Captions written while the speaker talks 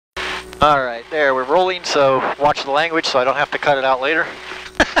All right, there, we're rolling, so watch the language so I don't have to cut it out later.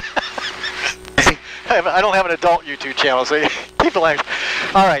 I don't have an adult YouTube channel, so keep the language.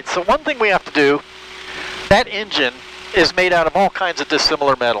 All right, so one thing we have to do, that engine is made out of all kinds of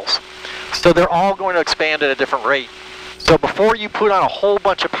dissimilar metals. So they're all going to expand at a different rate. So before you put on a whole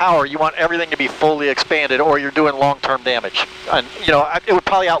bunch of power, you want everything to be fully expanded or you're doing long-term damage. And, you know, it would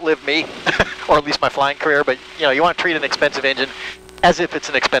probably outlive me, or at least my flying career, but, you know, you want to treat an expensive engine as if it's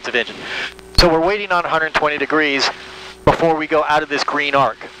an expensive engine. So we're waiting on 120 degrees before we go out of this green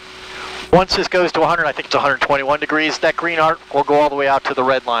arc. Once this goes to 100, I think it's 121 degrees, that green arc will go all the way out to the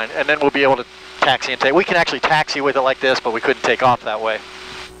red line, and then we'll be able to taxi and take. We can actually taxi with it like this, but we couldn't take off that way.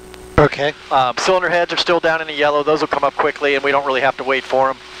 Okay. Cylinder heads are still down in the yellow. Those will come up quickly, and we don't really have to wait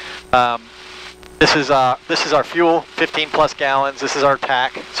for them. This is our fuel, 15 plus gallons. This is our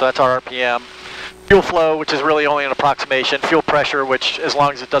TAC, so that's our RPM. Fuel flow, which is really only an approximation. Fuel pressure, which as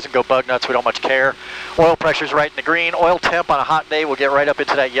long as it doesn't go bug nuts, we don't much care. Oil pressure is right in the green. Oil temp on a hot day will get right up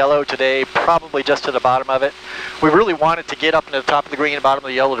into that yellow. Today, probably just to the bottom of it. We really want it to get up into the top of the green and bottom of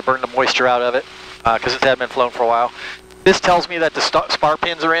the yellow to burn the moisture out of it, because it hadn't been flown for a while. This tells me that the spar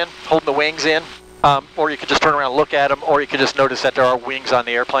pins are in, holding the wings in, or you could just turn around and look at them, or you could just notice that there are wings on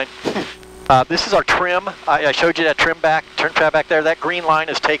the airplane. This is our trim. I showed you that trim back there. That green line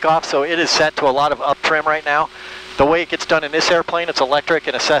is takeoff, so it is set to a lot of up trim right now. The way it gets done in this airplane, it's electric.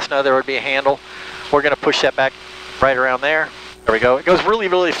 In a Cessna, there would be a handle. We're going to push that back right around there. There we go. It goes really,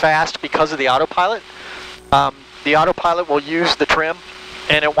 really fast because of the autopilot. The autopilot will use the trim,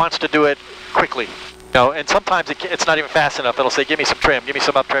 and it wants to do it quickly. You know, and sometimes it's not even fast enough. It'll say, give me some trim, give me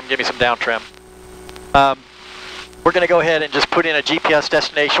some up trim, give me some down trim. We're going to go ahead and just put in a GPS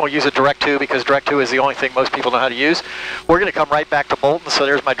destination. We'll use a direct to because direct to is the only thing most people know how to use. We're going to come right back to Bolton. So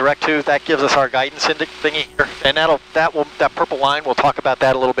there's my direct to. That gives us our guidance thingy here, and that purple line. We'll talk about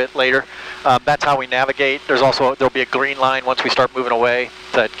that a little bit later. That's how we navigate. There'll be a green line once we start moving away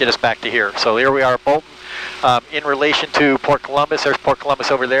to get us back to here. So here we are at Bolton. In relation to Port Columbus, there's Port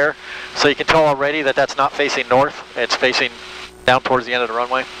Columbus over there. So you can tell already that that's not facing north. It's facing down towards the end of the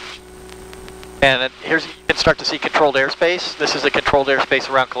runway. And here's, you can start to see controlled airspace. This is the controlled airspace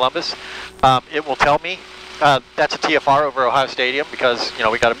around Columbus. It will tell me that's a TFR over Ohio Stadium because, you know,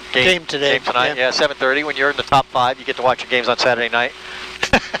 we got a game tonight. Yeah, 7:30. When you're in the top 5, you get to watch your games on Saturday night.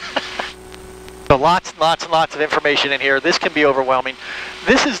 So lots and lots of information in here. This can be overwhelming.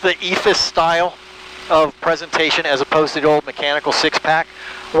 This is the EFIS style of presentation as opposed to the old mechanical 6-pack.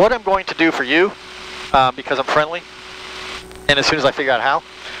 What I'm going to do for you, because I'm friendly, and as soon as I figure out how,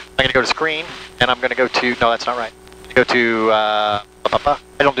 I'm going to go to screen, and I'm going to go to, no, that's not right. I'm going to go to, I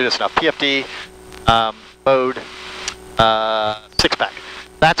don't do this enough, PFD, mode, 6-pack.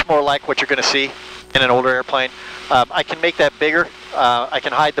 That's more like what you're going to see in an older airplane. I can make that bigger. I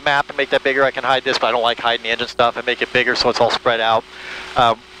can hide the map and make that bigger. I can hide this, but I don't like hiding the engine stuff and make it bigger so it's all spread out.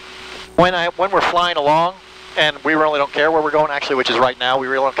 When we're flying along, and we really don't care where we're going, actually, which is right now, we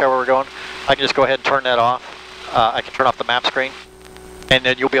really don't care where we're going, I can just go ahead and turn that off. I can turn off the map screen, and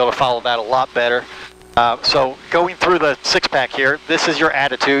then you'll be able to follow that a lot better. So going through the 6-pack here, this is your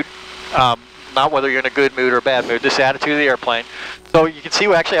attitude, not whether you're in a good mood or a bad mood, this is the attitude of the airplane. So you can see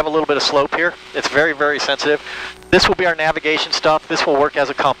we actually have a little bit of slope here. It's very, very sensitive. This will be our navigation stuff. This will work as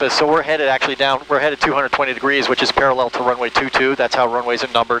a compass. So we're headed actually down, we're headed 220 degrees, which is parallel to runway 22. That's how runways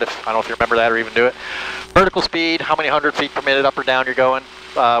are numbered, I don't know if you remember that or even do it. Vertical speed, how many 100 feet per minute up or down you're going.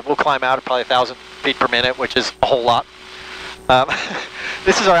 We'll climb out at probably 1,000 feet per minute, which is a whole lot.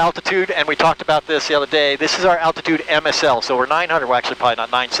 This is our altitude, and we talked about this the other day. This is our altitude MSL, so we're 900, we're actually probably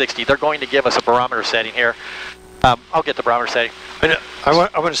not 960. They're going to give us a barometer setting here. I'll get the barometer setting. I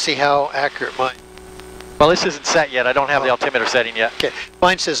want to see how accurate mine. Well, this isn't set yet. I don't have the altimeter setting yet. Okay,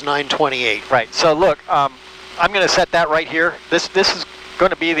 mine says 928. Right, so look, I'm going to set that right here. This is going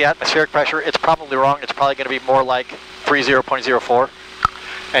to be the atmospheric pressure. It's probably wrong. It's probably going to be more like 30.04.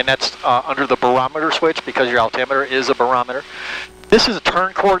 And that's under the barometer switch because your altimeter is a barometer. This is a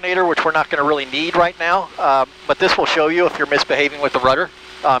turn coordinator, which we're not going to really need right now, but this will show you if you're misbehaving with the rudder.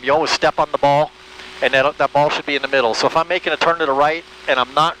 You always step on the ball, and that ball should be in the middle. So if I'm making a turn to the right and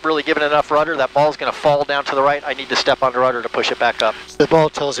I'm not really giving enough rudder, that ball's going to fall down to the right. I need to step on the rudder to push it back up. So the ball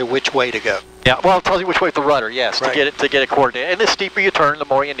tells you which way to go. Yeah, well, it tells you which way with the rudder, yes, right. to get it coordinated. And the steeper you turn, the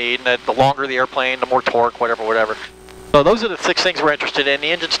more you need, and the longer the airplane, the more torque, whatever. So those are the 6 things we're interested in.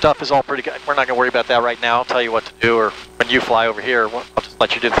 The engine stuff is all pretty good. We're not going to worry about that right now. I'll tell you what to do, or when you fly over here, I'll just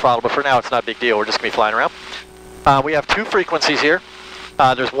let you do the throttle. But for now, it's not a big deal. We're just going to be flying around. We have 2 frequencies here.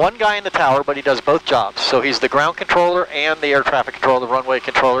 There's one guy in the tower, but he does both jobs. So he's the ground controller and the air traffic controller, the runway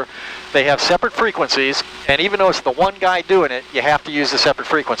controller. They have separate frequencies, and even though it's the one guy doing it, you have to use the separate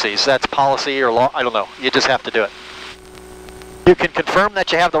frequencies. That's policy or law, I don't know. You just have to do it. You can confirm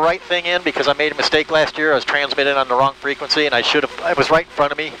that you have the right thing in, because I made a mistake last year. I was transmitting on the wrong frequency, and I should have, it was right in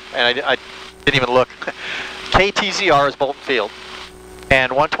front of me, and I didn't even look. KTZR is Bolton Field,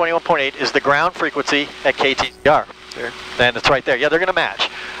 and 121.8 is the ground frequency at KTZR. There. And it's right there. Yeah, they're going to match.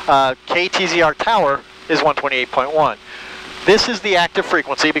 KTZR tower is 128.1. This is the active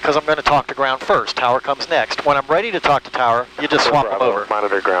frequency because I'm going to talk to ground first. Tower comes next. When I'm ready to talk to tower, you just swap them over.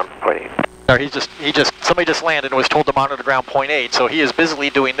 Monitor ground 0.8. Or somebody just landed and was told to monitor ground 0.8, so he is busily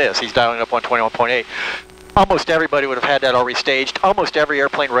doing this. He's dialing up 121.8. Almost everybody would have had that already staged. Almost every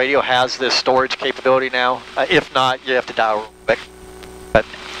airplane radio has this storage capability now. If not, you have to dial real quick. But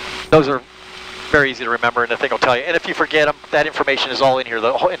those are very easy to remember, and the thing will tell you. And if you forget them, that information is all in here.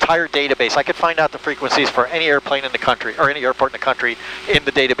 The whole entire database. I could find out the frequencies for any airplane in the country, or any airport in the country, in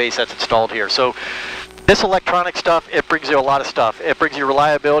the database that's installed here. So this electronic stuff, it brings you a lot of stuff. It brings you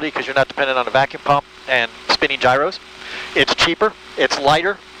reliability because you're not dependent on a vacuum pump and spinning gyros. It's cheaper, it's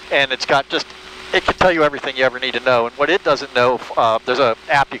lighter, and it's got just, it can tell you everything you ever need to know. And what it doesn't know, there's an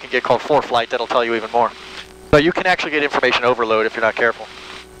app you can get called 4Flight that'll tell you even more. So you can actually get information overload if you're not careful.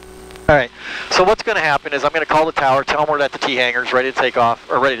 All right, so what's going to happen is I'm going to call the tower, tell him we're at the T-hangars, ready to take off,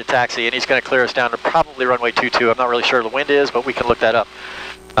 or ready to taxi, and he's going to clear us down to probably runway 22. I'm not really sure the wind is, but we can look that up.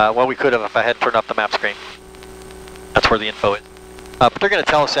 Well, we could have if I had turned up the map screen. That's where the info is. But they're going to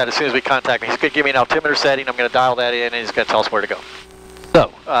tell us that as soon as we contact me. He's going to give me an altimeter setting, I'm going to dial that in, and he's going to tell us where to go.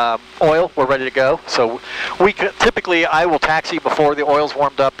 So, oil, we're ready to go. So we could, typically, I will taxi before the oil's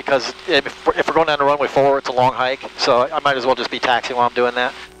warmed up, because if we're going down to runway 4, it's a long hike, so I might as well just be taxiing while I'm doing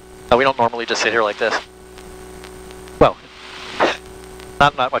that. We don't normally just sit here like this. Well,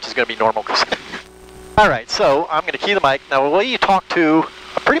 not much is going to be normal. All right, so I'm going to key the mic. Now, the way you talk to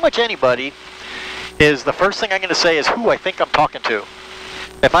pretty much anybody is the first thing I'm going to say is who I think I'm talking to.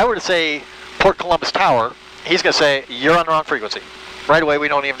 If I were to say Port Columbus Tower, he's going to say, you're on the wrong frequency. Right away, we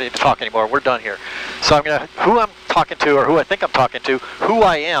don't even need to talk anymore. We're done here. So I'm going to, who I'm talking to, or who I think I'm talking to, who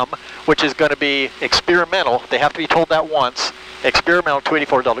I am, which is going to be experimental. They have to be told that once. Experimental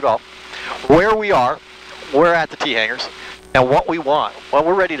 284 Delta Golf. Where we are, we're at the T-hangars, and what we want. Well,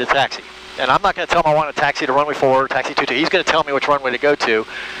 we're ready to taxi. And I'm not going to tell him I want to taxi to runway 4 or taxi 22. He's going to tell me which runway to go to.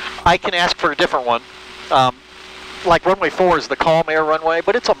 I can ask for a different one. Like runway 4 is the calm air runway,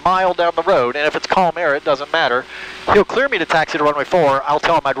 but it's a mile down the road, and if it's calm air, it doesn't matter. He'll clear me to taxi to runway 4. I'll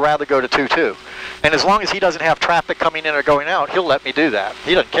tell him I'd rather go to 22. And as long as he doesn't have traffic coming in or going out, he'll let me do that.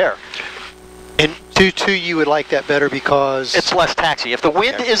 He doesn't care. And 22, you would like that better because? It's less taxi. If the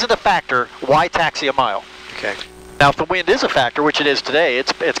wind isn't a factor, why taxi a mile? Okay. Now, if the wind is a factor, which it is today,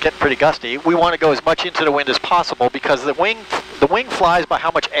 it's getting pretty gusty, we want to go as much into the wind as possible, because the wing flies by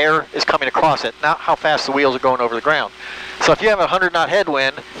how much air is coming across it, not how fast the wheels are going over the ground. So if you have a 100-knot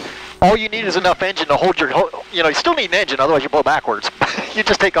headwind, all you need is enough engine to hold your, you still need an engine, otherwise you blow backwards. You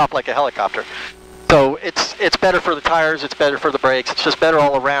just take off like a helicopter. So it's better for the tires, it's better for the brakes, it's just better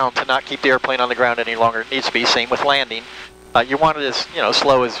all around to not keep the airplane on the ground any longer. It needs to be. Same with landing. You want it as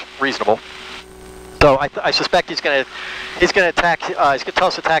slow as reasonable. So I suspect he's going to tell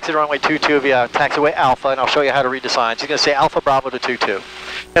us to taxi to runway 22 via taxiway Alpha, and I'll show you how to read the signs. He's going to say Alpha Bravo to 22,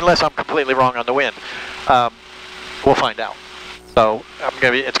 unless I'm completely wrong on the wind. We'll find out. So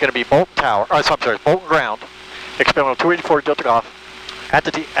it's going to be Bolton Tower. I'm sorry, Bolton Ground, experimental 284 Delta Golf. At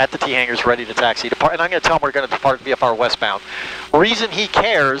the T-hangars, ready to taxi. Depart, and I'm going to tell him we're going to depart VFR westbound. Reason he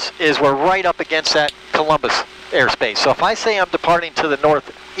cares is we're right up against that Columbus airspace. So if I say I'm departing to the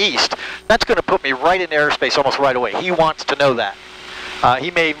northeast, that's going to put me right in airspace almost right away. He wants to know that.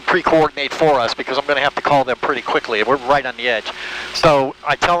 He may even pre-coordinate for us, because I'm going to have to call them pretty quickly. We're right on the edge. So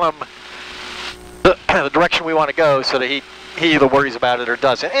I tell him the direction we want to go, so that he either worries about it or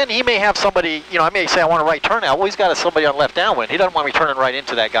doesn't. And he may have somebody, I may say I want a right turnout. Well, he's got somebody on left downwind. He doesn't want me turning right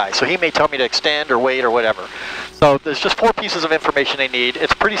into that guy. So he may tell me to extend or wait or whatever. So there's just 4 pieces of information they need.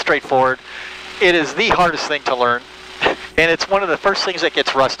 It's pretty straightforward. It is the hardest thing to learn. And it's one of the first things that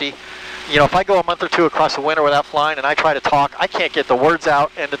gets rusty. If I go a month or 2 across the winter without flying and I try to talk, I can't get the words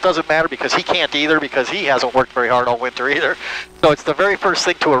out, and it doesn't matter because he can't either, because he hasn't worked very hard all winter either. So it's the very first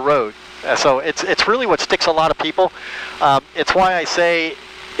thing to erode. So it's really what sticks a lot of people. It's why I say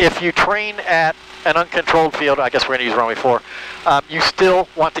if you train at an uncontrolled field, I guess we're going to use runway 4, you still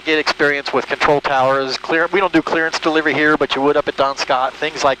want to get experience with control towers. We don't do clearance delivery here, but you would up at Don Scott,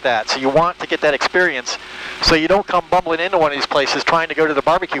 things like that. So you want to get that experience so you don't come bumbling into one of these places trying to go to the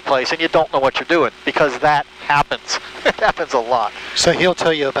barbecue place and you don't know what you're doing, because that happens. It happens a lot. So he'll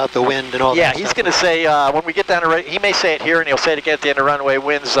tell you about the wind and all that. Yeah, he's going to say, when we get down to, he may say it here and he'll say it again at the end of runway,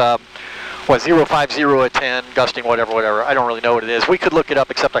 winds, 050 at 10, gusting, whatever. I don't really know what it is. We could look it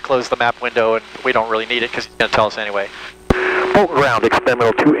up, except I closed the map window and we don't really need it because he's going to tell us anyway. Bolton ground,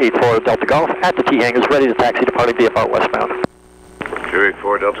 experimental 284 Delta Golf at the T hangars, ready to taxi departing VFR westbound.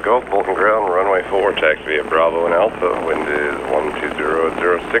 284 Delta Golf, Bolton ground, runway 4, taxi via Bravo and Alpha. Wind is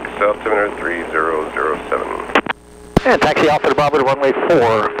 12006, altimeter 3007. And taxi Alpha to Bravo to runway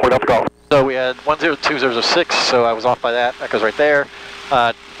 4 Delta Golf. So we had 10206, so I was off by that. That goes right there.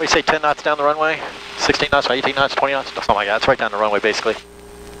 We say 10 knots down the runway, 16 knots, 18 knots, 20 knots, something like that. It's right down the runway, basically.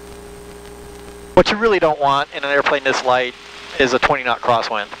 What you really don't want in an airplane this light is a 20-knot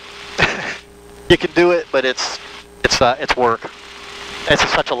crosswind. You can do it, but it's work. It's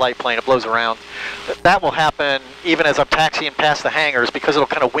such a light plane; it blows around. That will happen even as I'm taxiing past the hangars, because it'll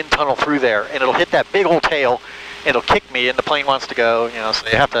kind of wind tunnel through there, and it'll hit that big old tail. It'll kick me, and the plane wants to go. You know, so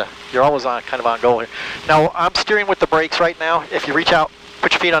you have to. You're always on kind of on goal here. Now I'm steering with the brakes right now. If you reach out,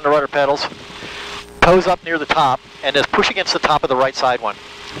 put your feet on the rudder pedals, toes up near the top, and just push against the top of the right side one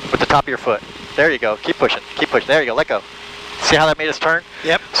with the top of your foot. There you go. Keep pushing. Keep pushing. There you go. Let go. See how that made us turn?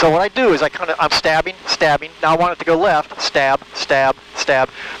 Yep. So what I do is I'm stabbing. Now I want it to go left. Stab,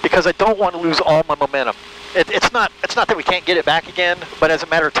 because I don't want to lose all my momentum. It's not that we can't get it back again, but as a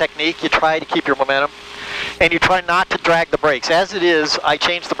matter of technique, you try to keep your momentum, and you try not to drag the brakes. As it is, I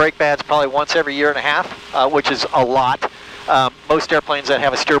change the brake pads probably once every year and a half, which is a lot. Most airplanes that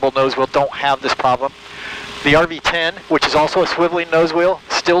have a steerable nose wheel don't have this problem. The RV-10, which is also a swiveling nose wheel,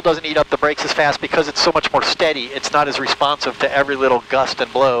 still doesn't eat up the brakes as fast because it's so much more steady. It's not as responsive to every little gust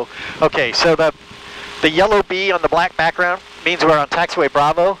and blow. Okay, so the yellow B on the black background means we're on taxiway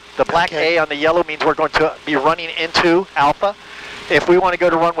Bravo. The black A on the yellow means we're going to be running into Alpha. If we want to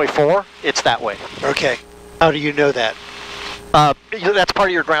go to runway 4, it's that way. Okay. How do you know that? That's part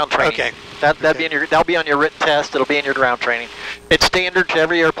of your ground training. Okay. That'll be on your written test. It'll be in your ground training. It's standard to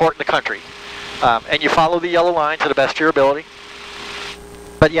every airport in the country. And you follow the yellow line to the best of your ability.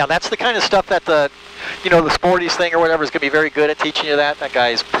 But yeah, that's the kind of stuff that the Sporties thing or whatever is going to be very good at teaching you that. That guy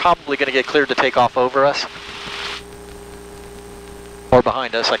is probably going to get cleared to take off over us. Or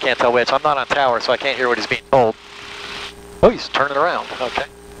behind us, I can't tell which. I'm not on tower, so I can't hear what he's being told. Oh, he's turning around. Okay.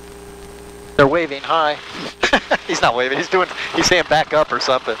 They're waving, hi. He's not waving, he's saying back up or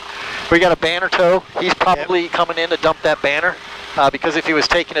something. We got a banner tow. He's probably coming in to dump that banner. Because if he was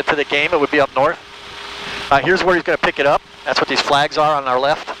taking it to the game, it would be up north. Here's where he's going to pick it up. That's what these flags are on our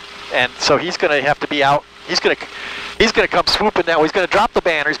left. And so he's going to have to be out. He's going to come swooping down. He's going to drop the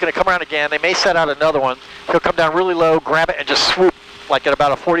banner. He's going to come around again. They may set out another one. He'll come down really low, grab it, and just swoop like at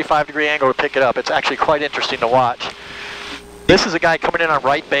about a 45-degree angle to pick it up. It's actually quite interesting to watch. This is a guy coming in on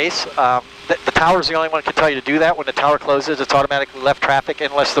right base. The tower's the only one that can tell you to do that. When the tower closes, it's automatically left traffic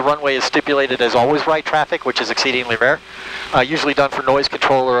unless the runway is stipulated as always right traffic, which is exceedingly rare. Usually done for noise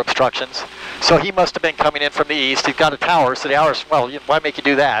control or obstructions. So he must have been coming in from the east. He's got a tower, so the tower's, well, why make you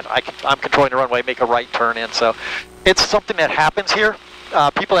do that? I'm controlling the runway, make a right turn in. So it's something that happens here.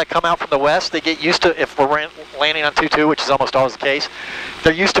 People that come out from the west, they get used to, if we're landing on 2-2, which is almost always the case,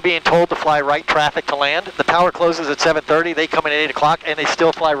 they're used to being told to fly right traffic to land. The tower closes at 7:30, they come in at 8 o'clock, and they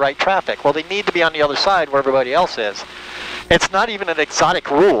still fly right traffic. Well, they need to be on the other side where everybody else is. It's not even an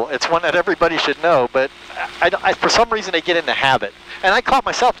exotic rule. It's one that everybody should know, but for some reason they get in the habit. And I caught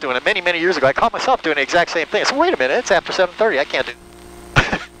myself doing it many years ago. I caught myself doing the exact same thing. I said, wait a minute, it's after 7:30, I can't do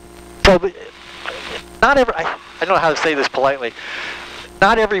it. So, not every, I don't know how to say this politely.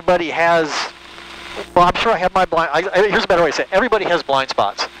 Not everybody has, well, I'm sure I have my here's a better way to say it. Everybody has blind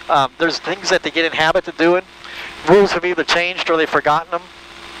spots. There's things that they get in habit of doing. Rules have either changed or they've forgotten them.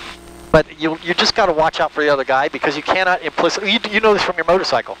 But you just got to watch out for the other guy, because you cannot implicitly, you know this from your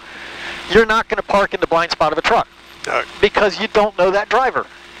motorcycle. You're not going to park in the blind spot of a truck because you don't know that driver.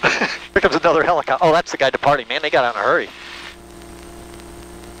 Here comes another helicopter. Oh, that's the guy departing, man. They got out in a hurry.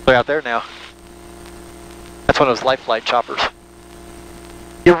 They're out there now. That's one of those life flight choppers.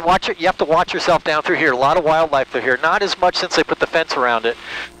 You have to watch yourself down through here. A lot of wildlife through here. Not as much since they put the fence around it,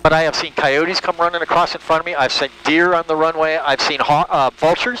 but I have seen coyotes come running across in front of me. I've seen deer on the runway. I've seen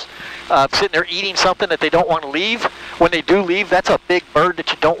vultures sitting there eating something that they don't want to leave. When they do leave, that's a big bird that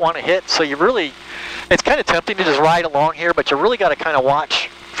you don't want to hit. So it's kind of tempting to just ride along here, but you really got to kind of watch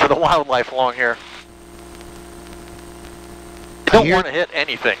for the wildlife along here. You don't want to hit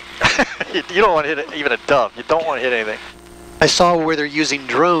anything. You don't want to hit even a dove. You don't want to hit anything. I saw where they're using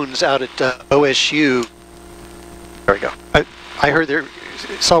drones out at OSU. There we go. I heard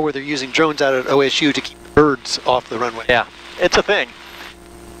saw where they're using drones out at OSU to keep birds off the runway. Yeah, it's a thing.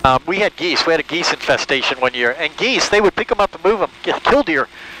 We had geese. We had a geese infestation one year, and geese, they would pick them up and move them. Killdeer.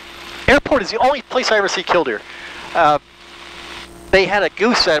 Airport is the only place I ever see killdeer. They had a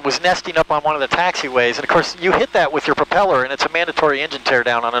goose that was nesting up on one of the taxiways, and of course you hit that with your propeller, and it's a mandatory engine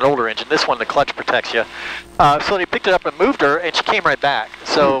teardown on an older engine. This one, the clutch protects you. So they picked it up and moved her, and she came right back.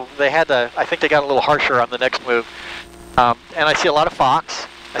 So they had to, I think they got a little harsher on the next move. And I see a lot of fox.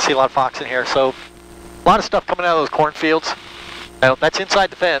 I see a lot of fox in here. So a lot of stuff coming out of those cornfields. That's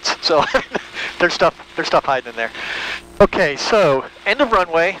inside the fence, so there's stuff hiding in there. Okay, so end of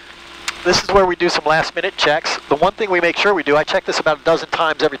runway. This is where we do some last-minute checks. The one thing we make sure we do, I check this about a dozen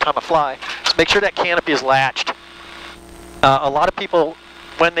times every time I fly, is make sure that canopy is latched. A lot of people,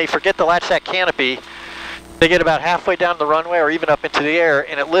 when they forget to latch that canopy, they get about halfway down the runway or even up into the air,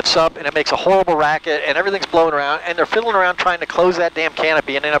 and it lifts up and it makes a horrible racket, and everything's blowing around, and they're fiddling around trying to close that damn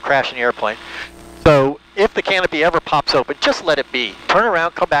canopy and end up crashing the airplane. So if the canopy ever pops open, just let it be. Turn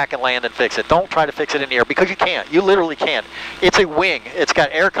around, come back and land and fix it. Don't try to fix it in the air, because you can't. You literally can't. It's a wing. It's got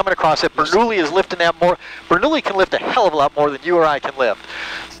air coming across it. Bernoulli is lifting that more. Bernoulli can lift a hell of a lot more than you or I can lift.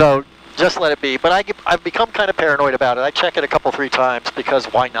 So just let it be. But I've become kind of paranoid about it. I check it a couple, 3 times, because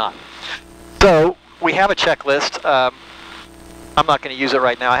why not? So we have a checklist. I'm not going to use it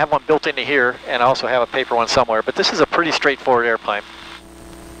right now. I have one built into here, and I also have a paper one somewhere. But this is a pretty straightforward airplane.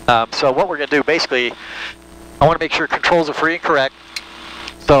 So what we're going to do, basically, I want to make sure controls are free and correct.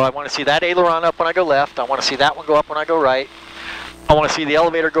 So I want to see that aileron up when I go left. I want to see that one go up when I go right. I want to see the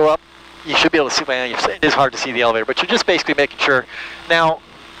elevator go up. You should be able to see, well, it is hard to see the elevator, but you're just basically making sure. Now,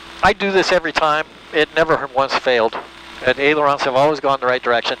 I do this every time. It never once failed. And ailerons have always gone the right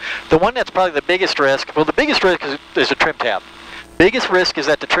direction. The one that's probably the biggest risk, well, the biggest risk is a trim tab. Biggest risk is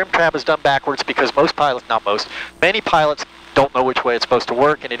that the trim tab is done backwards, because most pilots, not most, many pilots don't know which way it's supposed to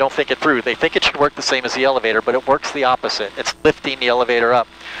work, and they don't think it through. They think it should work the same as the elevator, but it works the opposite. It's lifting the elevator up.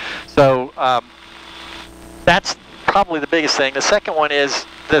 So that's probably the biggest thing. The second one is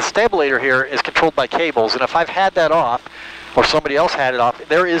the stabilator here is controlled by cables, and if I've had that off, or somebody else had it off,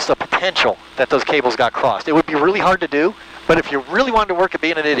 there is the potential that those cables got crossed. It would be really hard to do, but if you really wanted to work at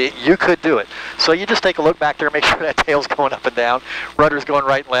being an idiot, you could do it. So you just take a look back there, make sure that tail's going up and down, rudder's going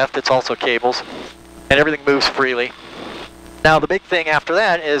right and left, it's also cables, and everything moves freely. Now the big thing after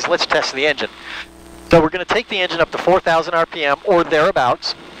that is let's test the engine. So we're going to take the engine up to 4,000 RPM or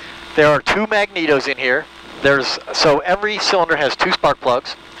thereabouts. There are 2 magnetos in here. So every cylinder has 2 spark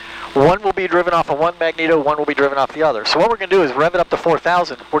plugs. One will be driven off of one magneto, one will be driven off the other. So what we're going to do is rev it up to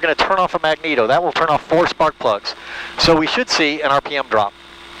 4,000. We're going to turn off a magneto. That will turn off 4 spark plugs. So we should see an RPM drop.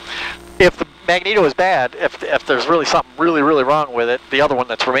 If the magneto is bad, if there's really something really wrong with it, the other one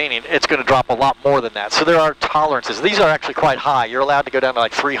that's remaining, it's going to drop a lot more than that. So there are tolerances. These are actually quite high. You're allowed to go down to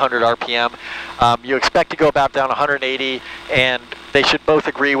like 300 RPM. You expect to go about down 180, and they should both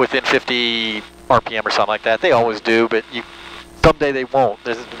agree within 50 RPM or something like that. They always do, but someday they won't.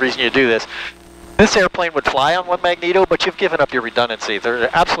 There's the reason you do this. This airplane would fly on one magneto, but you've given up your redundancy. There's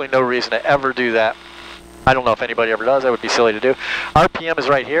absolutely no reason to ever do that. I don't know if anybody ever does. That would be silly to do. RPM is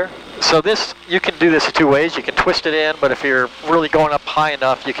right here. So this, you can do this 2 ways. You can twist it in, but if you're really going up high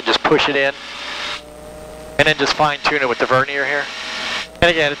enough, you can just push it in and then just fine tune it with the vernier here.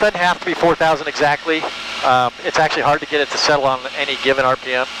 And again, it doesn't have to be 4,000 exactly. It's actually hard to get it to settle on any given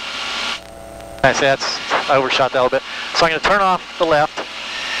RPM. I overshot that a little bit. So I'm going to turn off the left.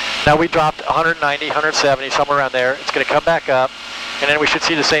 Now we dropped 190, 170, somewhere around there. It's going to come back up, and then we should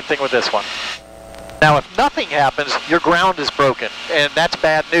see the same thing with this one. Now, if nothing happens, your ground is broken, and that's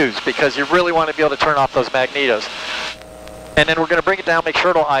bad news, because you really want to be able to turn off those magnetos. And then we're going to bring it down, make sure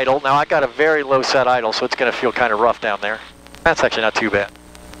it'll idle. Now, I've got a very low set idle, so it's going to feel kind of rough down there. That's actually not too bad.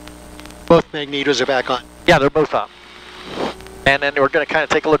 Both magnetos are back on. Yeah, they're both on. And then we're going to kind of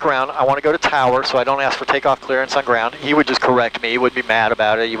take a look around. I want to go to tower, so I don't ask for takeoff clearance on ground. He would just correct me. He wouldn't be mad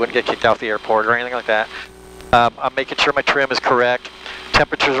about it. You wouldn't get kicked off the airport or anything like that. I'm making sure my trim is correct.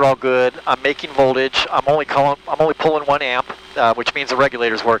 Temperatures are all good. I'm making voltage. I'm only pulling 1 amp, which means the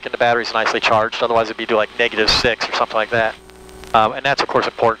regulator's working. The battery's nicely charged. Otherwise, it'd be like -6 or something like that. And that's of course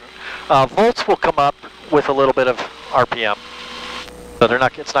important. Volts will come up with a little bit of RPM. So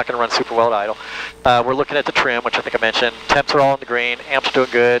it's not going to run super well at idle. We're looking at the trim, which I think I mentioned. Temps are all in the green. Amps are doing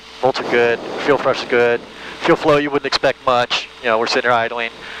good. Volts are good. Fuel pressure is good. Fuel flow, you wouldn't expect much. You know, we're sitting here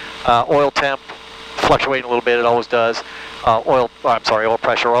idling. Oil temp, fluctuating a little bit. It always does. Oil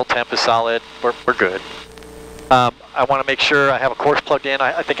pressure, oil temp is solid. We're good. I want to make sure I have a course plugged in.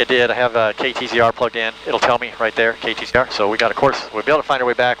 I think I did. I have a KTZR plugged in. It'll tell me right there, KTZR. So we got a course. We'll be able to find our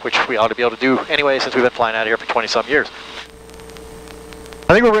way back, which we ought to be able to do anyway since we've been flying out of here for 20-some years.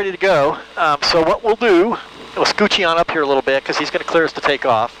 I think we're ready to go. So what we'll do, we'll scoochie on up here a little bit because he's going to clear us to take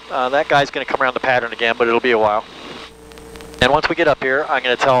off. That guy's going to come around the pattern again, but it'll be a while. And once we get up here, I'm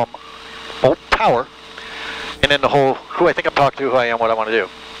going to tell him bolt power, and then the whole who I think I'm talking to, who I am, what I want to do.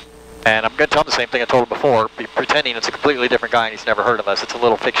 And I'm going to tell him the same thing I told him before, pretending it's a completely different guy and he's never heard of us. It's a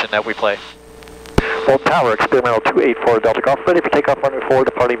little fiction that we play. Bolt Tower, experimental 284 Delta Golf, ready for takeoff runway 4,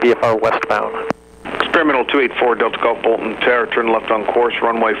 departing VFR westbound. Experimental 284 Delta Golf, Bolton Tower, turn left on course,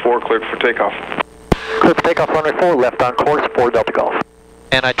 runway 4, cleared for takeoff. Cleared for takeoff, runway 4, left on course, 4 Delta Golf.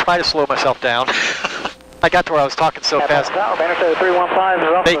 And I try to slow myself down. I got to where I was talking so fast,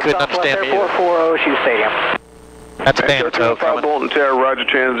 they couldn't understand me either. That's Bannertoe coming. Bolton Tower, roger,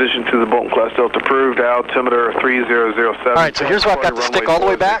 transition to the Bolton class Delta approved, altimeter 3007. All right, so here's where I've got the stick all the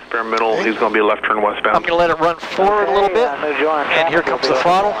way back. Experimental, he's going to be left turn westbound. I'm going to let it run forward a little bit, and here comes the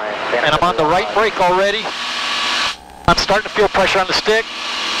throttle, and I'm on the right brake already. I'm starting to feel pressure on the stick.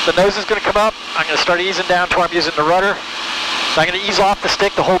 The nose is going to come up. I'm going to start easing down to where I'm using the rudder. So I'm going to ease off the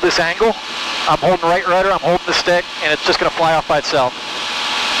stick to hold this angle. I'm holding the right rudder, I'm holding the stick, and it's just going to fly off by itself.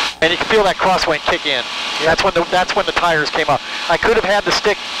 And you can feel that crosswind kick in. That's when the tires came up. I could have had the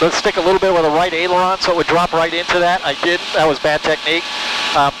stick a little bit with a right aileron so it would drop right into that. I didn't. That was bad technique.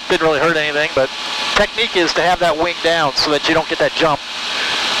 Didn't really hurt anything, but technique is to have that wing down so that you don't get that jump.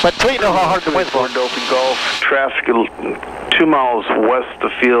 But until you know how hard the wind's blowing. Open Gulf, traffic 2 miles west of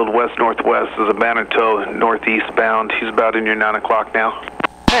the field, west-northwest is a Bannertoe, northeast bound. He's about in your 9 o'clock now.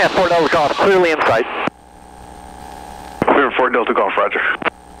 Yeah, 4 Delta Golf, clearly in sight. Clear 4 Delta Golf, roger.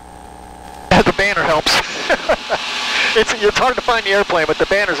 The banner helps. It's hard to find the airplane, but the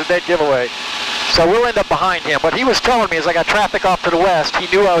banner's a dead giveaway. So we'll end up behind him. What he was telling me is I got traffic off to the west. He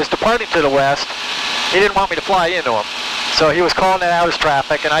knew I was departing to the west. He didn't want me to fly into him. So he was calling it out as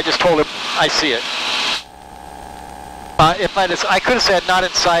traffic, and I just told him, I see it. I could have said not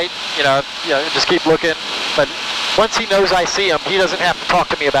in sight, just keep looking. But once he knows I see him, he doesn't have to talk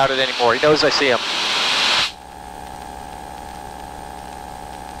to me about it anymore. He knows I see him.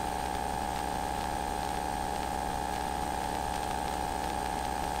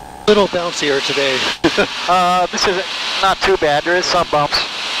 Little bouncier today. This is not too bad. There is some bumps.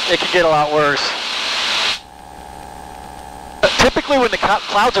 It can get a lot worse. Typically when the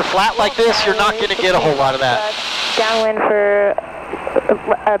clouds are flat like this, you're not going to get a whole lot of that. Downwind for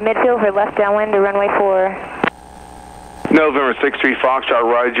midfield for left downwind to runway 4. November 63 Foxtrot,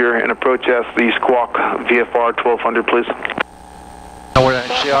 roger, and approach S the squawk VFR 1200, please. Know where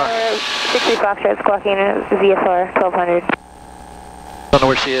she are? 63 Foxtrot squawking VFR 1200. Don't know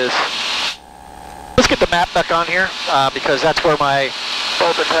where she is. Let's get the map back on here because that's where my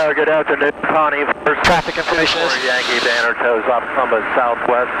Bolton Tower, good afternoon. Connie, first traffic information is. Yankee Bannertoe's off Columbus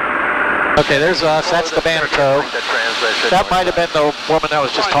Southwest. Okay, there's us. That's the Bannertoe. That might have been the woman that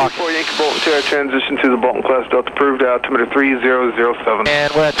was just talking. Yankee Bolton Tower, transition to the Bolton class Delta approved, altimeter 3007. And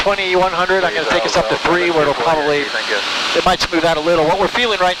we're at 2100. I'm going to take us up to 3 where it'll probably, it might smooth out a little. What we're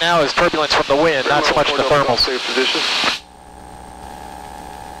feeling right now is turbulence from the wind, not so much the thermals.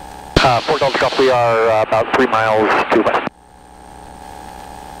 4 Delta Golf, we are about 3 miles to west.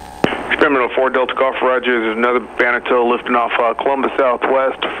 Experimental 4 Delta Golf, roger. There's another Bannertoe lifting off Columbus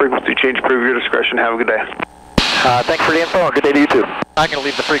Southwest. Frequency change, prove your discretion. Have a good day. Thanks for the info, and good day to you too. I'm going to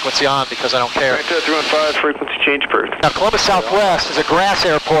leave the frequency on because I don't care. Bannertoe 315, frequency change approved. Now Columbus Southwest is a grass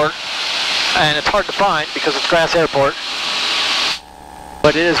airport, and it's hard to find because it's grass airport.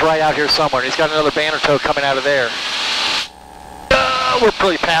 But it is right out here somewhere. He's got another Bannertoe coming out of there. We're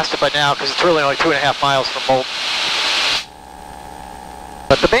pretty past it by now because it's really only 2.5 miles from Bolton.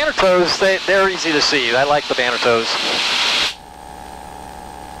 But the Bannertoes, they're easy to see. I like the Bannertoes.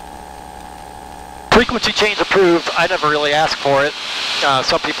 Frequency change approved. I never really ask for it.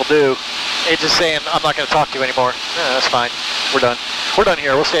 Some people do. It's just saying, I'm not going to talk to you anymore. That's fine. We're done. We're done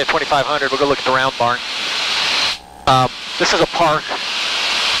here. We'll stay at 2500. We'll go look at the round barn. This is a park.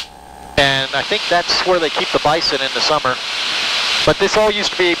 And I think that's where they keep the bison in the summer. But this all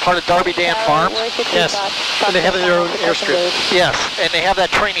used to be part of Darby Dan Farms. Yes, and they have their own airstrip. Yes, and they have that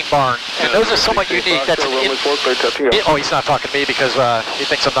training barn. And those are somewhat unique. That's an he's not talking to me because he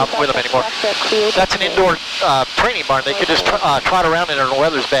thinks I'm not with him anymore. That's an indoor training barn. They could just trot around in it when the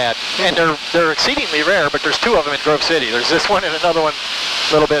weather's bad. And they're exceedingly rare, but there's 2 of them in Grove City. There's this one and another one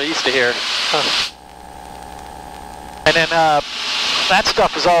a little bit east of here. And then that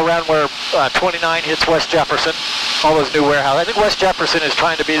stuff is all around where 29 hits West Jefferson, all those new warehouses. I think West Jefferson is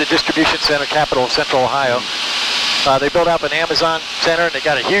trying to be the distribution center capital of Central Ohio. They built up an Amazon center, and they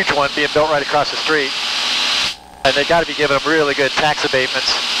got a huge one being built right across the street. And they got to be giving them really good tax abatements.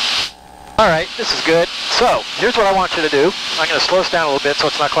 All right, this is good. So here's what I want you to do. I'm going to slow this down a little bit so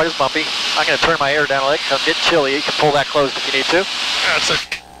it's not quite as bumpy. I'm going to turn my air down a little because I'm getting chilly. You can pull that closed if you need to. That's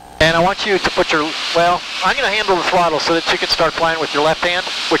okay. And I want you to put your, well, I'm going to handle the throttle so that you can start flying with your left hand,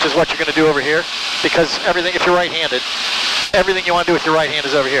 which is what you're going to do over here, because everything, if you're right-handed, everything you want to do with your right hand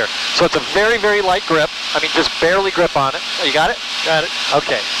is over here. So it's a very, very light grip. I mean, just barely grip on it. Oh, you got it? Got it.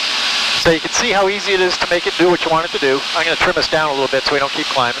 Okay. So you can see how easy it is to make it do what you want it to do. I'm going to trim us down a little bit so we don't keep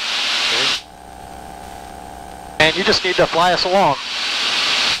climbing. Okay. And you just need to fly us along.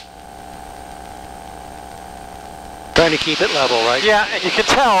 Trying to keep it level, right? Yeah, and you can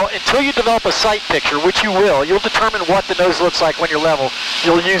tell until you develop a sight picture, which you will, you'll determine what the nose looks like when you're level.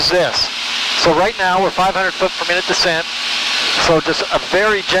 You'll use this. So right now we're 500 foot per minute descent. So just a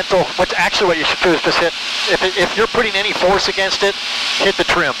very gentle, what you should do is just hit, if you're putting any force against it, hit the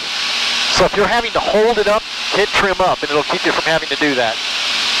trim. So if you're having to hold it up, hit trim up and it'll keep you from having to do that.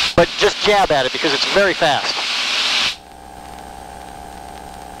 But just jab at it because it's very fast.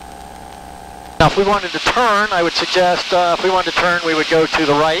 Now if we wanted to turn, I would suggest if we wanted to turn, we would go to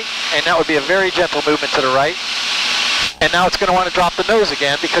the right, and that would be a very gentle movement to the right. And now it's going to want to drop the nose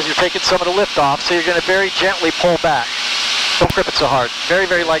again because you're taking some of the lift off, so you're going to very gently pull back. Don't grip it so hard. Very,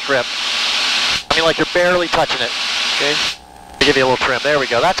 very light grip. I mean like you're barely touching it. Okay? I'll give you a little trim. There we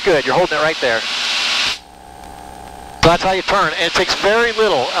go. That's good. You're holding it right there. So that's how you turn. And it takes very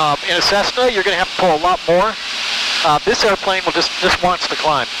little. In a Cessna, you're going to have to pull a lot more. This airplane will just wants to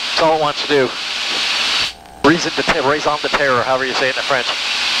climb. That's all it wants to do. Raison de terre, however you say it in French.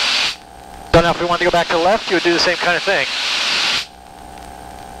 So now if we want to go back to the left, you would do the same kind of thing.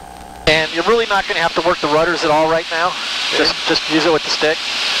 And you're really not going to have to work the rudders at all right now. Okay. Just use it with the stick.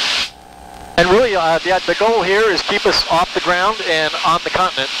 And really, the goal here is keep us off the ground and on the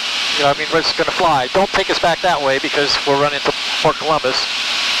continent. You know, I mean, we're just going to fly. Don't take us back that way because we'll run into Port Columbus.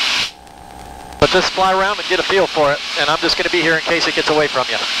 But just fly around and get a feel for it. And I'm just going to be here in case it gets away from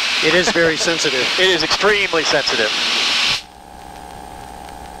you. It is very sensitive. It is extremely sensitive.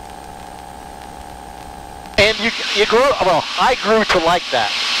 And you grow, well, I grew to like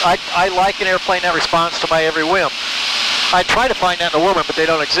that. I like an airplane that responds to my every whim. I try to find that in a woman, but they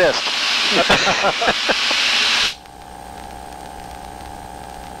don't exist.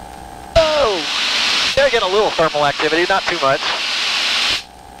 Oh, they're getting a little thermal activity, not too much.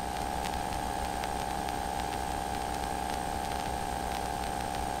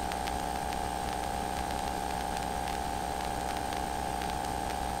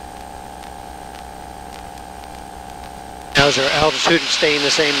 Now is our altitude staying the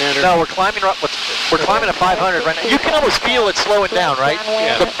same manner? No, we're climbing at 500 right now. You can almost feel it slowing down, right?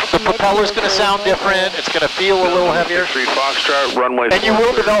 Yeah. The propeller's going to sound different. It's going to feel a little heavier. 3 Foxtrot, runway 4. And you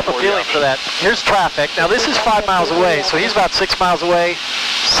will develop a feeling for that. Here's traffic. Now this is 5 miles away, so he's about 6 miles away,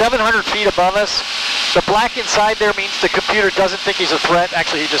 700 feet above us. The black inside there means the computer doesn't think he's a threat.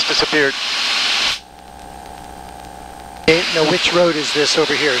 Actually, he just disappeared. Okay, now which road is this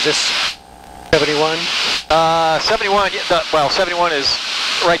over here? Is this 71? 71, well, 71 is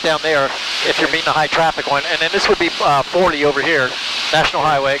right down there if you're meeting the high traffic one. And then this would be 40 over here, National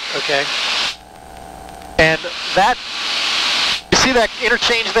Highway. Okay. And that, you see that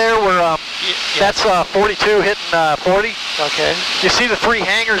interchange there where that's 42 hitting 40? Okay. You see the 3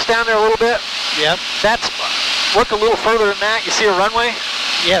 hangars down there a little bit? Yep. That's, look a little further than that, you see a runway?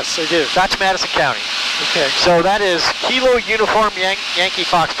 Yes, I do. That's Madison County. Okay. So that is Kilo Uniform Yankee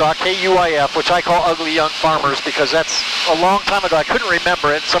Foxtrot, KUIF, which I call Ugly Young Farmers because that's a long time ago. I couldn't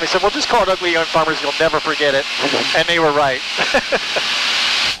remember it. Somebody said, well, just call it Ugly Young Farmers. You'll never forget it. And they were right.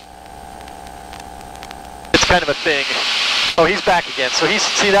 It's kind of a thing. Oh, he's back again. So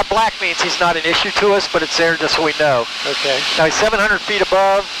see, that black means he's not an issue to us, but it's there just so we know. Okay. Now he's 700 feet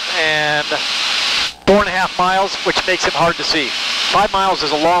above and 4.5 miles, which makes him hard to see. 5 miles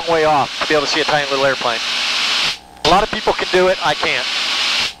is a long way off to be able to see a tiny little airplane. A lot of people can do it, I can't.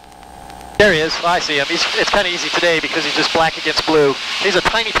 There he is, I see him. It's kind of easy today because he's just black against blue. He's a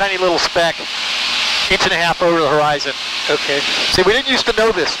tiny, tiny little speck, 1.5 inches over the horizon. Okay. See, we didn't used to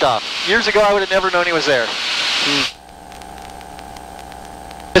know this stuff. Years ago, I would have never known he was there.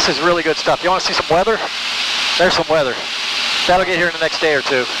 This is really good stuff. You want to see some weather? There's some weather. That'll get here in the next day or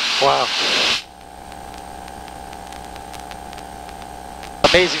two. Wow.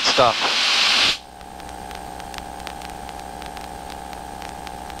 Amazing stuff.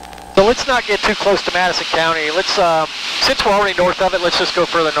 So let's not get too close to Madison County. Let's, since we're already north of it, let's just go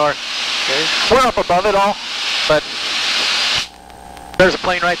further north. Okay. We're up above it all, but there's a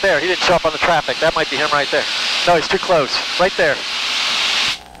plane right there. He didn't show up on the traffic. That might be him right there. No, he's too close. Right there.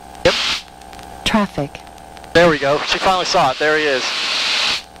 Yep. Traffic. There we go. She finally saw it. There he is.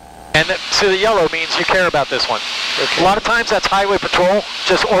 And so the yellow means you care about this one. Okay. A lot of times that's highway patrol,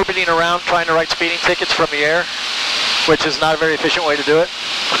 just orbiting around trying to write speeding tickets from the air, which is not a very efficient way to do it.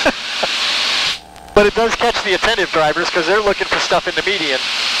 But it does catch the attentive drivers because they're looking for stuff in the median.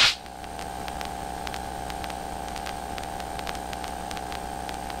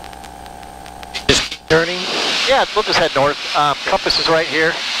 Just keep turning? Yeah, we'll just head north. Compass is right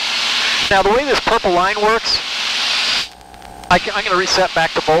here. Now the way this purple line works, I'm going to reset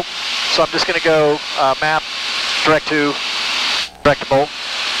back to Bolt. So I'm just going to go map, direct to Bolt,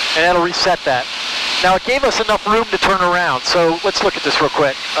 and that'll reset that. Now it gave us enough room to turn around, so let's look at this real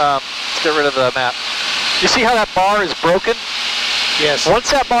quick. Let's get rid of the map. You see how that bar is broken? Yes. Once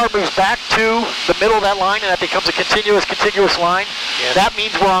that bar moves back to the middle of that line and that becomes a contiguous line, yes, that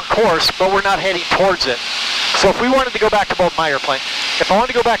means we're on course, but we're not heading towards it. So if we wanted to go back to Bolton, my airplane, if I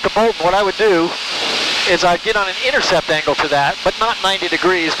wanted to go back to Bolton, what I would do is I'd get on an intercept angle to that, but not 90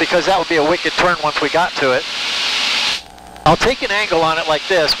 degrees because that would be a wicked turn once we got to it. I'll take an angle on it like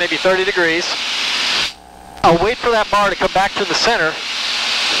this, maybe 30 degrees. I'll wait for that bar to come back to the center.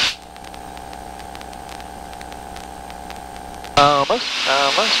 Almost.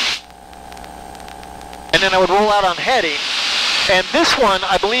 And then I would roll out on heading. And this one,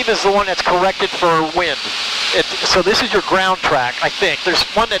 I believe, is the one that's corrected for wind. So this is your ground track, I think. There's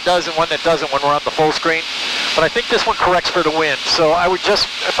one that does and one that doesn't when we're on the full screen. But I think this one corrects for the wind. So I would just,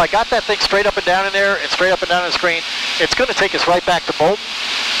 if I got that thing straight up and down in there and straight up and down on the screen, it's going to take us right back to Bolton.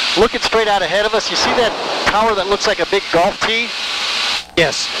 Looking straight out ahead of us, you see that tower that looks like a big golf tee?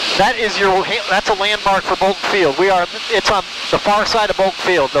 Yes. That's a landmark for Bolton Field. It's on the far side of Bolton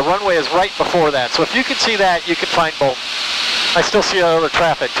Field. The runway is right before that. So if you can see that, you can find Bolton. I still see other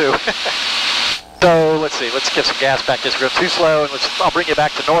traffic too. So let's see, let's give some gas back. Just go too slow, and I'll bring you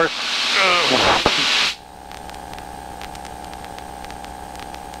back to north.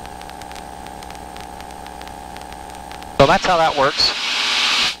 So that's how that works.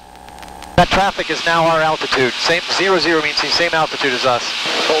 That traffic is now our altitude. Same 00 means the same altitude as us.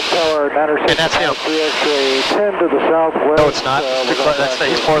 Bolt Tower, 906, and that's him. 3X-ray 10 to the southwest. No, it's not.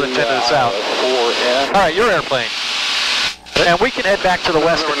 He's more than 10 to the south. All right, your airplane. And we can head back to the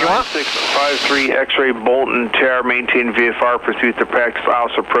west if you want. 653 X-ray Bolton Tower, maintain VFR, pursuit to practice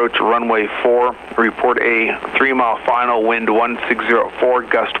ILS approach runway 4. Report a 3-mile final, wind 1604,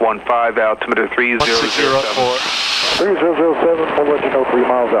 gust 15, altimeter 3007. 3007, we'll let you know 3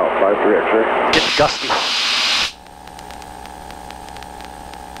 miles out, 53 X-ray. Getting gusty.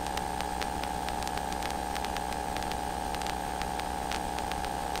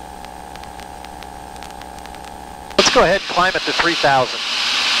 Go ahead and climb it to 3,000.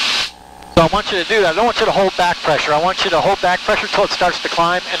 So I want you to do that. I don't want you to hold back pressure. I want you to hold back pressure until it starts to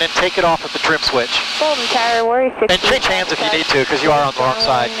climb and then take it off with the trim switch. Bolton Tower, Worry 60. And change hands if you need to because you are on the wrong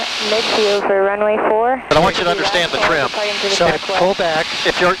side. Midfield for runway 4. But I want you to understand the trim. So pull back.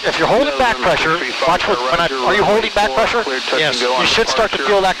 If you're holding back pressure, watch what, are you holding back pressure? Yes. You should start to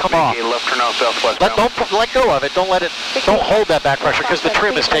feel that come off. Don't let go of it. Don't hold that back pressure because the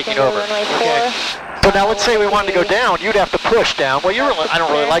trim is taking over. Okay. So now let's say we wanted to go down, you'd have to push down. Well, I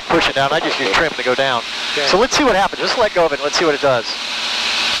don't really like pushing down, I just use trim to go down. Okay. So let's see what happens. Just let go of it and let's see what it does.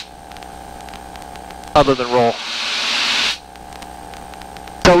 Other than roll.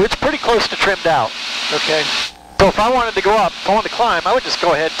 So it's pretty close to trimmed out. Okay. So if I wanted to go up, if I wanted to climb, I would just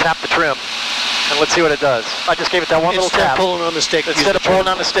go ahead and tap the trim. And let's see what it does. I just gave it that one little tap. Instead of pulling on the stick. Instead of pulling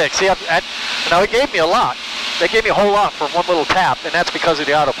on the stick. See, now it gave me a lot. They gave me a whole lot for one little tap, and that's because of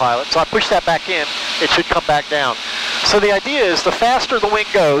the autopilot. So I push that back in, it should come back down. So the idea is the faster the wing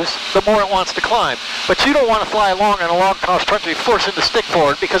goes, the more it wants to climb. But you don't want to fly along on a long cross country forcing the stick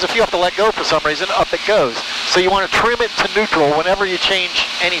forward, because if you have to let go for some reason, up it goes. So you want to trim it to neutral whenever you change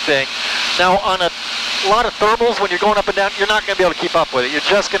anything. Now on a lot of thermals, when you're going up and down, you're not going to be able to keep up with it. You're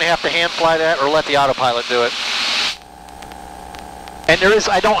just going to have to hand fly that or let the autopilot do it. And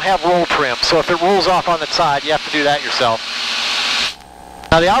I don't have roll trim, so if it rolls off on the side, you have to do that yourself.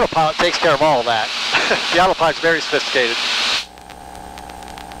 Now the autopilot takes care of all of that. The autopilot's very sophisticated.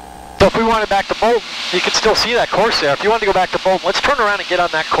 So if we wanted back to Bolton, you can still see that course there. If you want to go back to Bolton, let's turn around and get on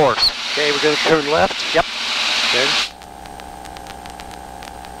that course. Okay, we're going to turn left? Yep. Okay.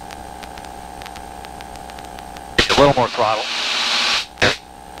 A little more throttle.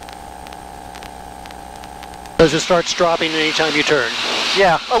 Does it start dropping anytime you turn?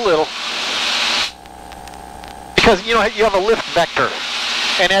 Yeah, a little. Because you have a lift vector,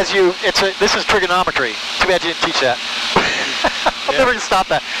 and this is trigonometry. Too bad you didn't teach that. I'm never gonna stop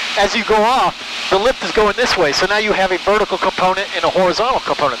that. As you go off, the lift is going this way, so now you have a vertical component and a horizontal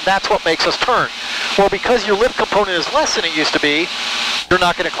component. That's what makes us turn. Well, because your lift component is less than it used to be, you're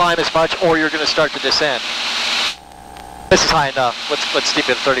not going to climb as much, or you're going to start to descend. This is high enough. Let's steep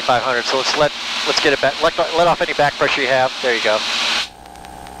it at 3,500. So let's get it back. Let off any back pressure you have. There you go.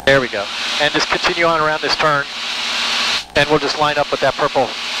 There we go. And just continue on around this turn, and we'll just line up with that purple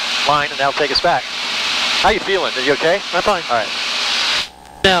line, and that'll take us back. How you feeling? Are you okay? I'm fine. All right.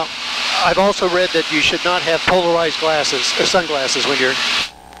 Now, I've also read that you should not have polarized glasses or sunglasses when you're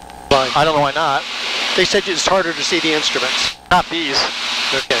flying. I don't know why not. They said it's harder to see the instruments. Not these.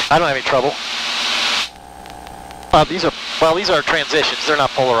 Okay. I don't have any trouble. These are transitions. They're not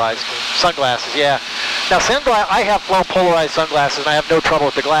polarized. Sunglasses, yeah. Now, I have flown polarized sunglasses, and I have no trouble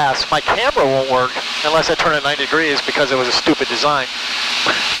with the glass. My camera won't work unless I turn it 90 degrees because it was a stupid design.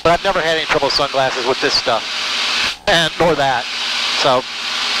 But I've never had any trouble with sunglasses with this stuff, and nor that. So,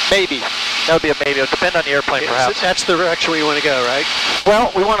 maybe. That would be a maybe. It would depend on the airplane, perhaps. So that's the direction we want to go, right?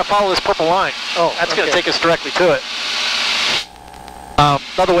 Well, we want to follow this purple line. Oh, that's going to take us directly to it.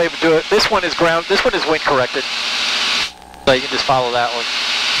 Another way to do it. This one is ground. This one is wind corrected, so you can just follow that one.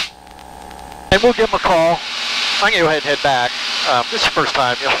 And we'll give him a call. I'm going to go ahead and head back. This is your first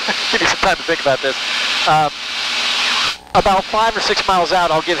time. Give me some time to think about this. About 5 or 6 miles out,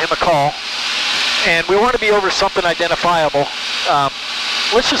 I'll give him a call, and we want to be over something identifiable.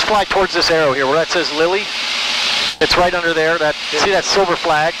 Let's just fly towards this arrow here where that says Lily. It's right under there. See that silver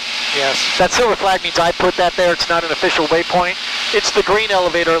flag? Yes. That silver flag means I put that there. It's not an official waypoint. It's the green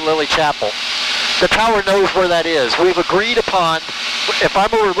elevator at Lily Chapel. The tower knows where that is. We've agreed upon, if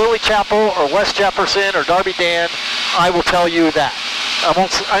I'm over Lily Chapel or West Jefferson or Darby Dan, I will tell you that.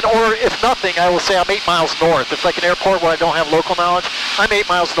 Or if nothing, I will say I'm 8 miles north. It's like an airport where I don't have local knowledge. I'm 8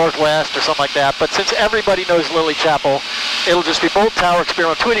 miles northwest or something like that. But since everybody knows Lily Chapel, it'll just be Bolt Tower,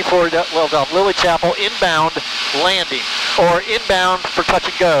 Experimental 284, Lily Chapel, inbound landing, or inbound for touch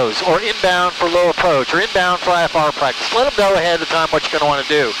and goes, or inbound for low approach, or inbound for IFR practice. Let him know ahead of time what you're going to want to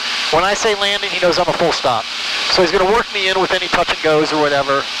do. When I say landing, he knows I'm a full stop. So he's going to work me in with any touch and goes or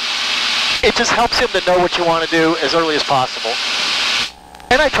whatever. It just helps him to know what you want to do as early as possible.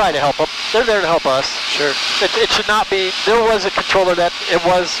 And I try to help them. They're there to help us. Sure. It should not be. There was a controller that it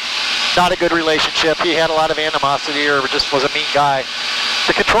was not a good relationship. He had a lot of animosity or just was a mean guy.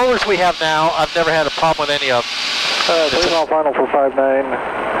 The controllers we have now, I've never had a problem with any of them. 3 mile final for 59,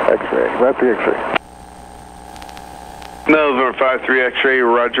 X-ray, rapid X-ray. November 53 X-ray,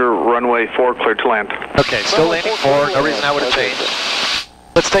 roger, runway 4, clear to land. Okay, still landing 4, no reason that would have changed.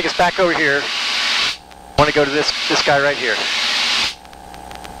 Let's take us back over here. I want to go to this guy right here.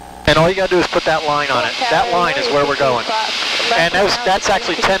 And all you got to do is put that line on it. That line is where we're going. And that's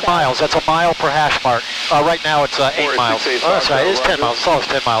actually 10 miles. That's a mile per hash mark. Right now it's 8 miles. Oh, that's right. It is 10 miles. It's always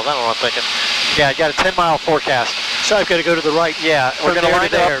 10 miles. I don't know what I'm thinking. Yeah, you got a 10-mile forecast. So I've got to go to the right. Yeah, we're going to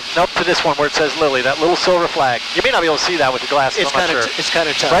line up to this one where it says Lily, that little silver flag. You may not be able to see that with the glasses. It's kind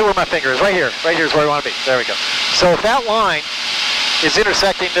of tough. Right where my finger is. Right here. Right here is where we want to be. There we go. So if that line is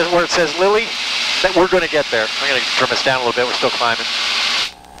intersecting where it says Lily, that we're going to get there. I'm going to trim this down a little bit. We're still climbing.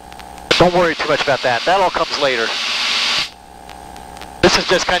 Don't worry too much about that. That all comes later. This is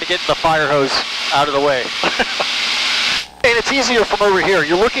just kind of getting the fire hose out of the way. And it's easier from over here.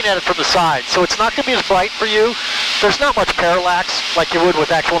 You're looking at it from the side, so it's not going to be as bright for you. There's not much parallax like you would with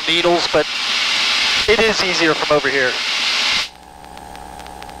actual needles, but it is easier from over here.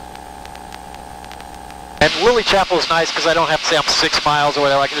 And Lily Chapel is nice because I don't have to say I'm 6 miles or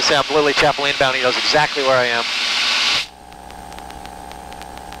whatever. I can just say I'm Lily Chapel inbound. He knows exactly where I am.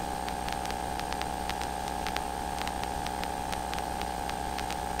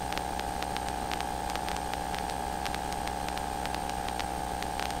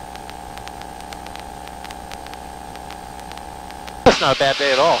 That's not a bad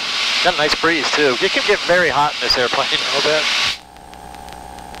day at all. Got a nice breeze too. It can get very hot in this airplane. I'll bet.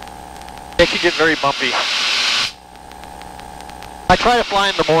 It can get very bumpy. I try to fly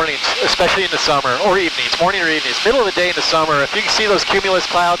in the mornings, especially in the summer, or evenings, morning or evenings. Middle of the day in the summer, if you can see those cumulus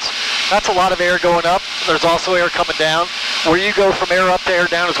clouds, that's a lot of air going up. There's also air coming down. Where you go from air up to air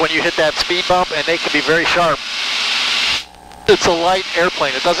down is when you hit that speed bump, and they can be very sharp. It's a light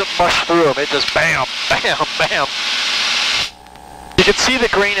airplane. It doesn't mush through them. It just bam, bam, bam. You can see the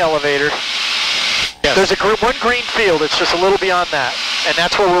green elevator. Yes. There's one green field. It's just a little beyond that, and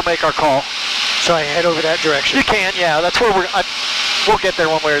that's where we'll make our call. So I head over that direction. You can, yeah. That's where we'll get there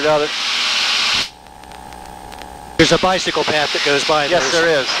one way or the other. There's a bicycle path that goes by. Yes, there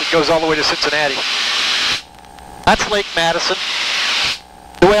is. It goes all the way to Cincinnati. That's Lake Madison.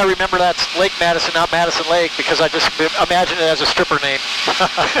 The way I remember that's Lake Madison, not Madison Lake, because I just imagine it as a stripper name.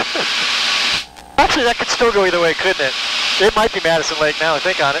 Actually, that could still go either way, couldn't it? It might be Madison Lake now, I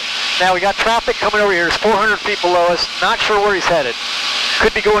think on it. Now we got traffic coming over here. It's 400 feet below us. Not sure where he's headed.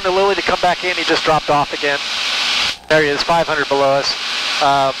 Could be going to Lily to come back in. He just dropped off again. There he is, 500 below us.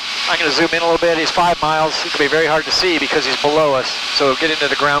 I'm going to zoom in a little bit. He's 5 miles. It could be very hard to see because he's below us, so we'll get into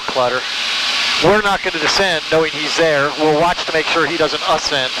the ground clutter. We're not going to descend knowing he's there. We'll watch to make sure he doesn't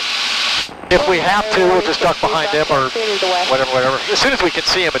ascend. If we have to, we'll just duck behind him or whatever. As soon as we can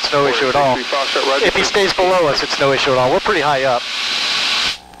see him, it's no issue at all. If he stays below us, it's no issue at all. We're pretty high up.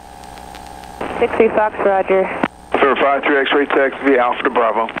 60 Fox, roger. Verify 3 X-ray taxi via Alpha to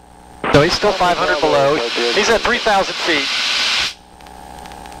Bravo. So he's still 500 below. He's at 3,000 feet.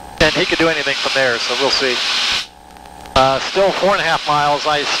 And he could do anything from there, so we'll see. Still 4.5 miles.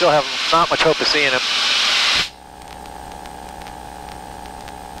 I still have not much hope of seeing him.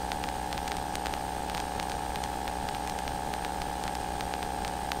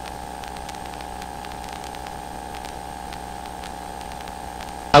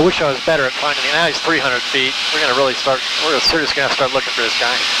 I wish I was better at finding him. Now he's 300 feet. We're seriously gonna have to start looking for this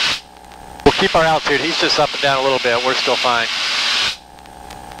guy. We'll keep our altitude. He's just up and down a little bit. We're still fine.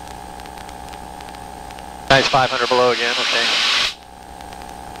 Nice 500 below again, okay.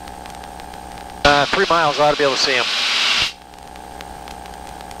 3 miles, I ought to be able to see him.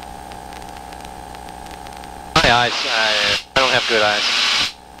 My eyes, I don't have good eyes.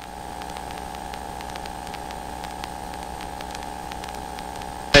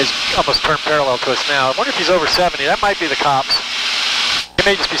 He's almost turned parallel to us now. I wonder if he's over 70. That might be the cops. He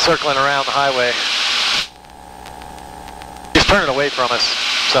may just be circling around the highway. He's turning away from us,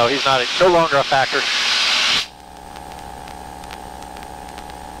 so he's no longer a factor.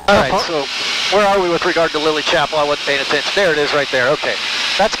 Alright, so where are we with regard to Lily Chapel? I wasn't paying attention. There it is right there, okay.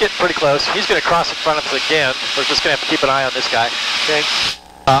 That's getting pretty close. He's going to cross in front of us again. We're just going to have to keep an eye on this guy. Okay.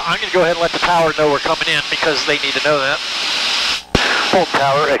 I'm going to go ahead and let the tower know we're coming in because they need to know that. Fulton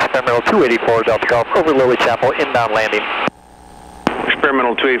Tower, experimental 284 Delta Golf, over Lily Chapel, inbound landing.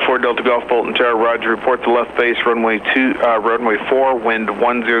 Experimental 284 Delta Golf, Fulton Tower, roger. Report the left base, runway 4, wind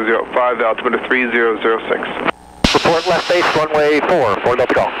 1005, altimeter 3006. Report left base, runway 4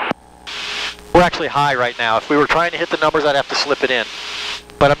 Delta Golf. We're actually high right now. If we were trying to hit the numbers, I'd have to slip it in.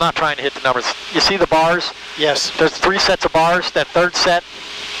 But I'm not trying to hit the numbers. You see the bars? Yes. There's 3 sets of bars. That third set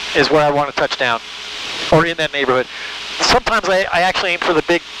is where I want to touch down, or in that neighborhood. Sometimes I actually aim for the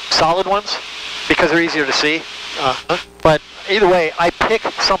big solid ones because they're easier to see. But either way, I pick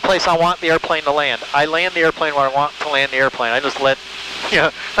someplace I want the airplane to land. I land the airplane where I want to land the airplane. I just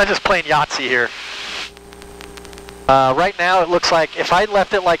I'm just playing Yahtzee here. Right now it looks like if I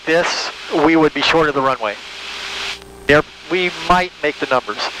left it like this, we would be short of the runway. We might make the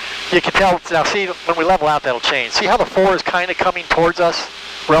numbers. You can tell, now see, when we level out that'll change. See how the 4 is kind of coming towards us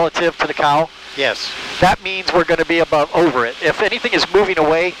relative to the cow? Yes. That means we're going to be over it. If anything is moving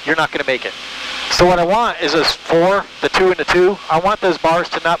away, you're not going to make it. So what I want is this 4, the 2 and the 2. I want those bars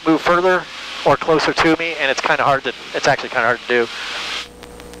to not move further or closer to me, and it's actually kind of hard to do.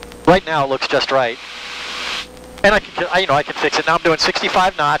 Right now it looks just right. And I can fix it. Now I'm doing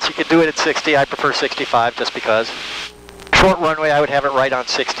 65 knots. You can do it at 60. I prefer 65 just because. Short runway, I would have it right on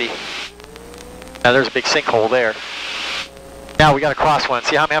 60. Now there's a big sinkhole there. Now we got a crosswind.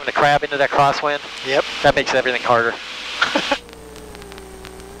 See how I'm having to crab into that crosswind? Yep. That makes everything harder.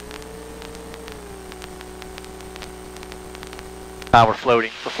 We're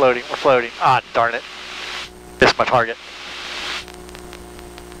floating. We're floating. We're floating. Ah, darn it. Missed my target.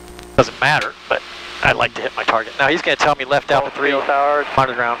 Doesn't matter, but I'd like to hit my target. Now he's going to tell me left Alpha 3,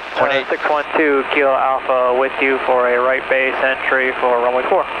 monitor ground, 0.8. 612 Kilo Alpha with you for a right base entry for runway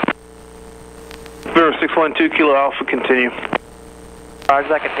 4. 612 Kilo Alpha, continue. Roger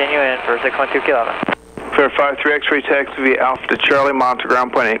that, continue in for 612 Kilo Alpha. Verify 3 X-ray taxi via Alpha to Charlie, monitor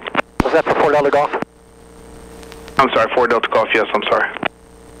ground, 0.8. Was that for 4 Delta Golf? I'm sorry, 4 Delta Golf, yes, I'm sorry.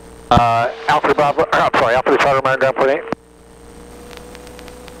 Alpha to Bravo, Alpha to Charlie, monitor ground, 0.8.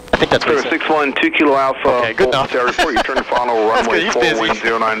 I think that's what he said. 612 Kilo Alpha. Okay, good enough. Report you turn final runway 4, wind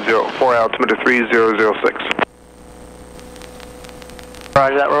 0904, altimeter 3006.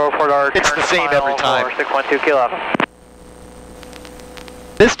 Roger that, we'll report our It's the same every time. 612 Kilo Alpha.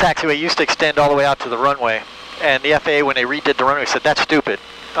 This taxiway used to extend all the way out to the runway, and the FAA, when they redid the runway, said, that's stupid.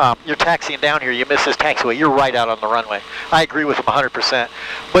 You're taxiing down here, you miss this taxiway, you're right out on the runway. I agree with them 100%,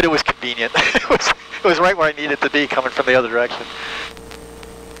 but it was convenient. it was right where I needed to be coming from the other direction.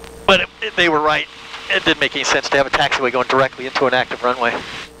 But they were right. It didn't make any sense to have a taxiway going directly into an active runway.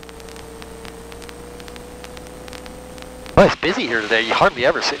 Well, it's busy here today. You hardly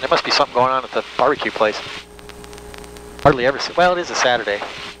ever see. There must be something going on at the barbecue place. Hardly ever see. Well, it is a Saturday.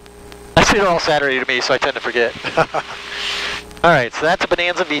 I see it all Saturday to me, so I tend to forget. All right, so that's a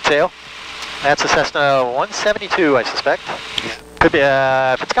Bonanza V-tail. That's a Cessna 172, I suspect. Yeah. Could be,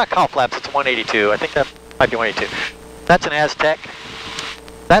 if it's got cowl flaps, it's a 182. I think that might be 182. That's an Aztec.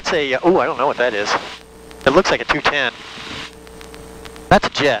 That's a, oh, I don't know what that is. It looks like a 210. That's a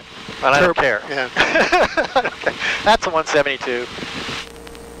jet, and I don't care. Yeah. Okay. That's a 172.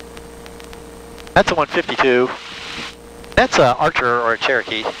 That's a 152. That's a Archer or a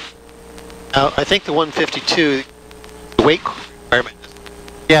Cherokee. I think the 152, the weight requirement.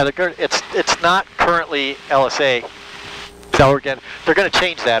 Yeah, it's not currently LSA. So again, they're going to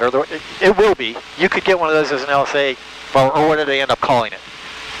change that, or it will be. You could get one of those as an LSA, or what did they end up calling it?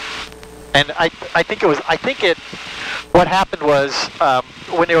 And I think what happened was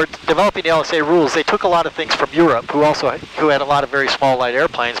when they were developing the LSA rules, they took a lot of things from Europe, who had a lot of very small light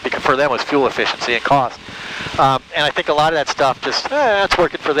airplanes, because for them it was fuel efficiency and cost. And I think a lot of that stuff just that's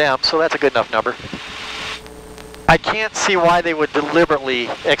working for them, so that's a good enough number. I can't see why they would deliberately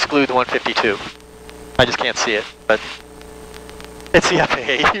exclude the 152. I just can't see it, but it's the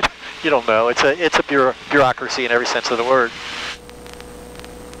FAA. You don't know. It's a bureaucracy in every sense of the word.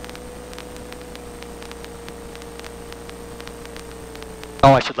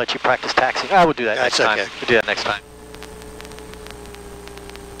 Oh, I should let you practice taxiing. I will do that next time. Okay. We'll do that next time.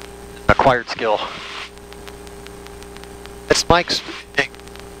 Acquired skill. That's Mike's.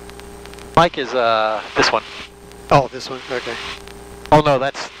 Mike is this one. Oh, this one. Okay. Oh no,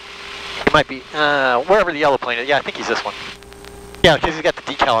 it might be wherever the yellow plane is. Yeah, I think he's this one. Yeah, because he's got the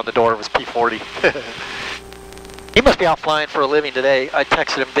decal on the door. It was P40. He must be out flying for a living today. I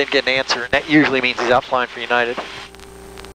texted him, didn't get an answer, and that usually means he's out flying for United.